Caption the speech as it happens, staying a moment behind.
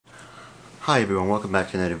Hi everyone, welcome back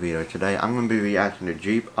to another video. Today I'm going to be reacting to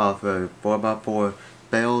Jeep Off-Road 4x4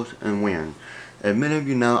 Fails and Wins. As many of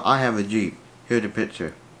you know, I have a Jeep. Here's the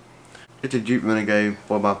picture. It's a Jeep Renegade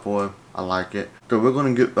 4x4. I like it. So we're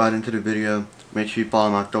going to get right into the video. Make sure you follow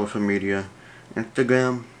my social media.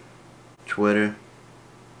 Instagram, Twitter,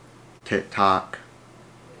 TikTok.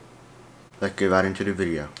 Let's get right into the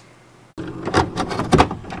video.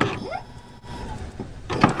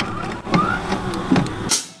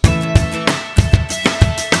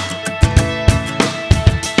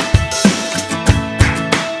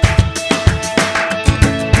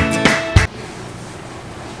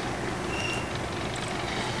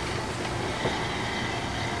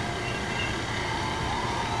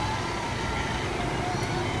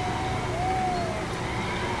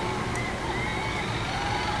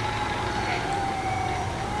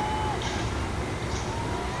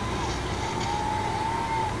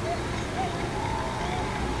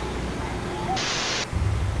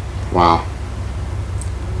 Wow.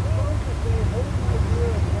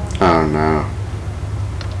 Oh no.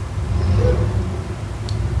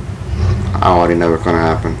 I already know what's gonna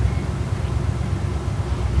happen.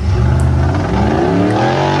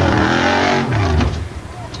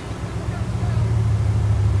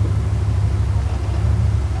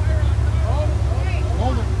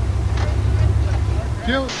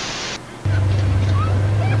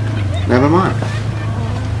 Never mind.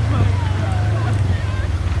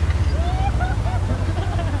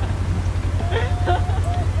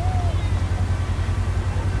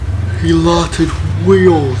 He lost his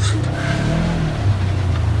wheels.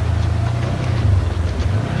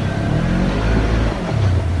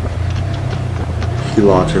 He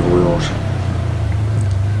lost his wheels.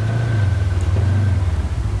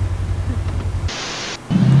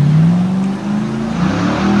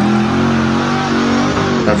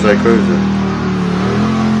 That's like cruiser.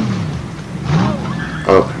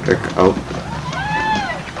 Oh.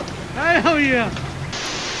 Hell yeah!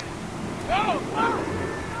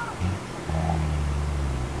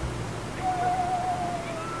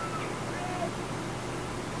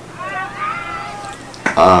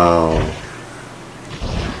 Oh.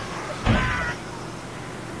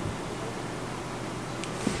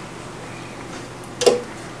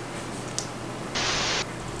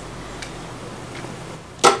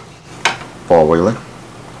 Four-wheeler.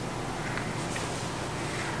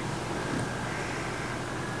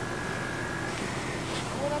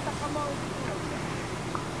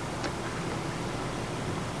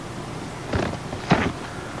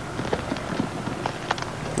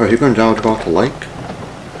 Oh, you going down to go off the lake?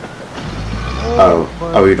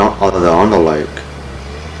 Oh, you don't. Oh, they're on the lake.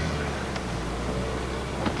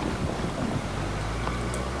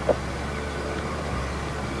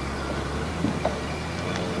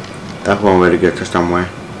 That's one way to get to somewhere.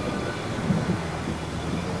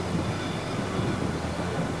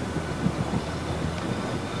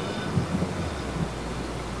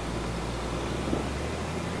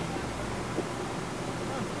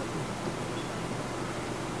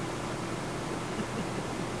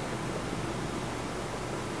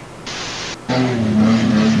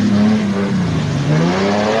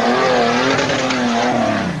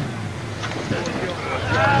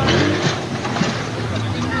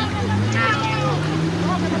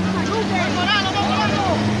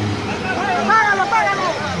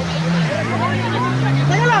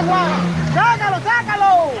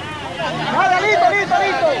 ¡Sácalo! Vale, listo.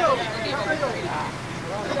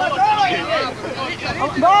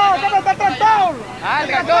 No, ¿dónde está el tractor? ¡El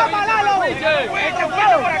tractor, paralo! ¡El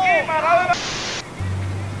tractor!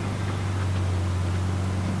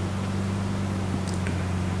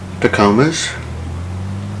 Tacomas.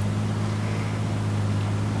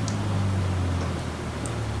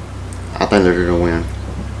 I think they're gonna win.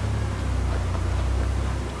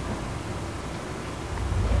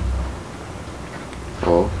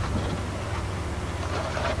 Oh.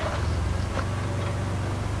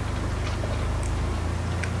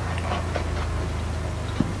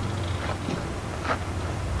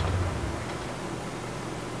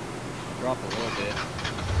 Drop a little bit.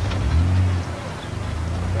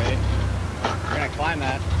 Right? We're gonna climb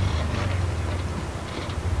that.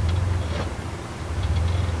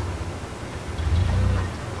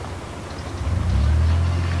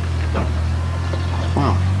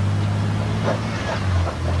 Wow.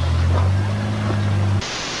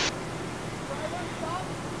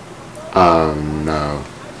 Oh no.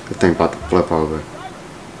 Good thing about to flip over.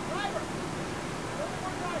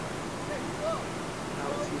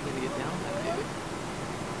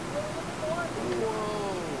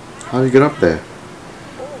 How do you get up there?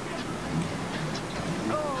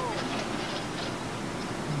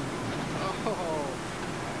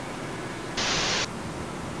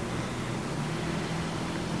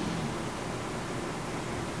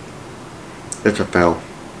 It's a fail.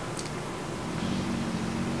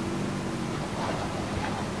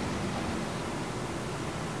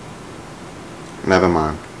 Never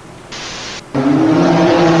mind.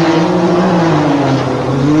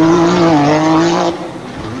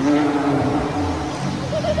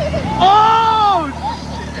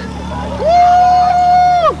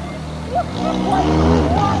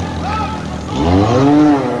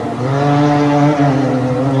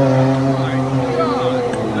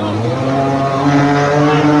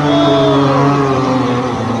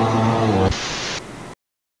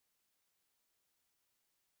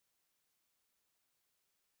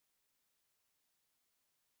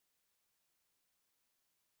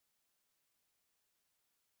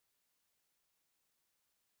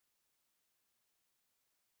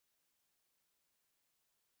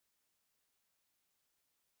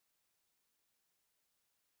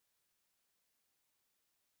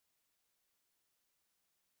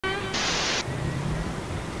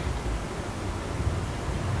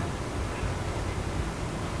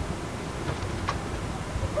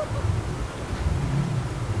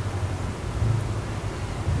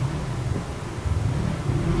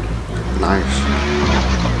 Nice.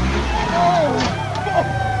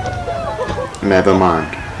 Never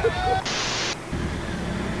mind.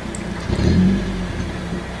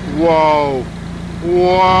 Whoa!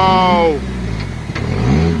 Whoa!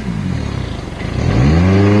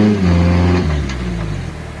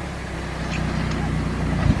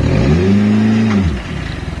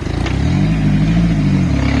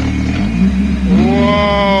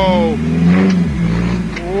 Whoa!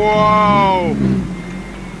 Whoa!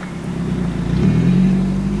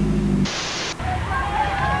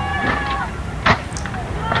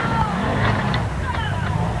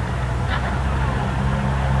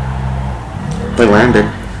 They landed.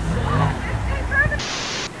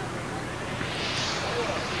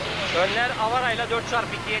 Önler avarayla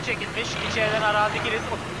 4x2'ye çekilmiş. İçeriden arazi giriş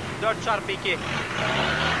 4x2.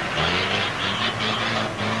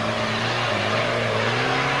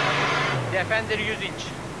 Defender 100 inç.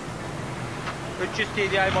 300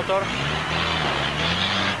 TDI motor.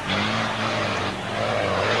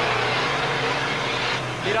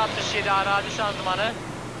 .1.67 arazi şanzımanı.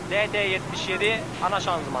 DT77 ana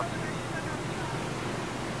şanzıman.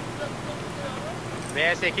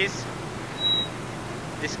 V8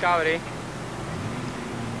 Discovery.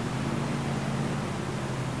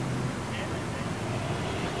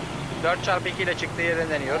 ...4x2 ile çıktığı yerden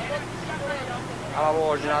deniyor. Ama bu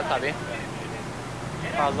orijinal tabi.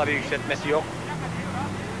 Fazla bir yükseltmesi yok.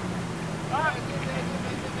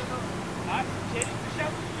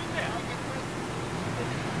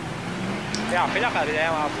 Ya plaka bir de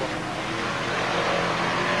ya bu.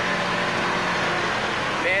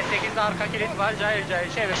 V8'de arka kilit var, cayır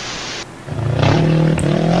cayır çevir.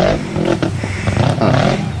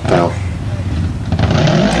 Fell.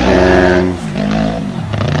 And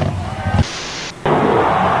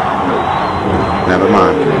never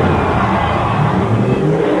mind.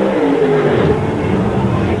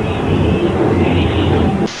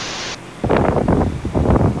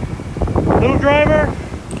 Little driver?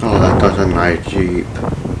 Oh, that was a nice Jeep.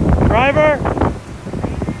 Driver?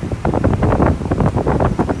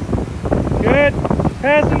 Good.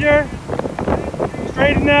 Passenger?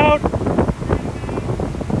 Straighten out.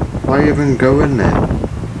 Why even go in there?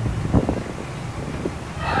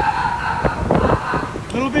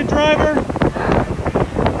 Little bit driver.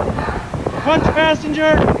 Punch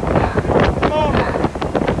passenger. Come on.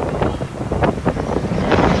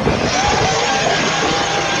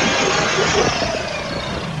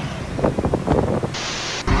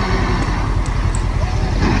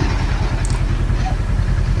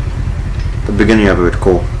 The beginning of it was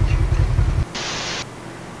cool.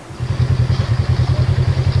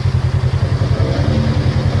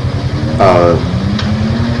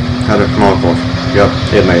 Had a small course. Yep,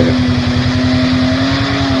 it made it.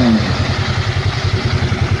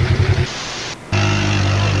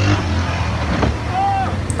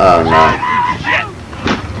 Oh no.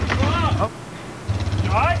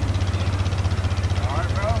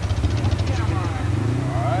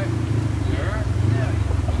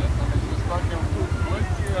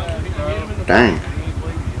 Dang.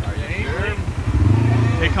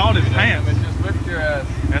 He caught his pants.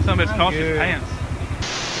 That's something that's cost his pants.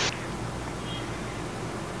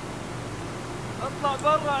 اطلع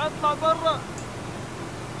برا اطلع برا.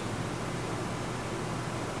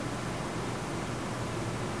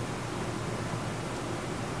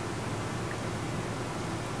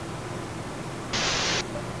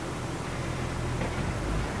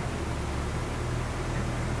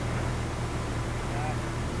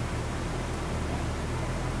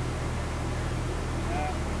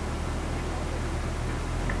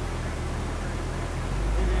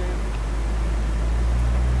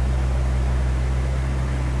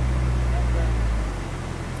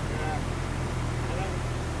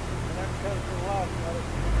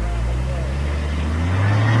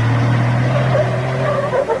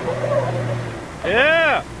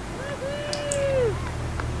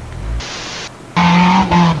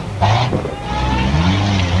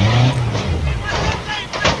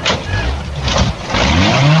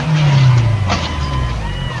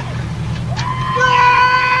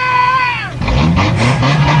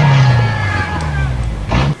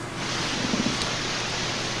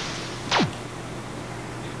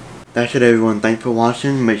 That's it everyone. Thanks for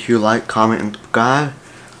watching. Make sure you like, comment, and subscribe.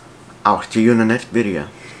 I'll see you in the next video.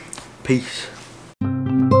 Peace.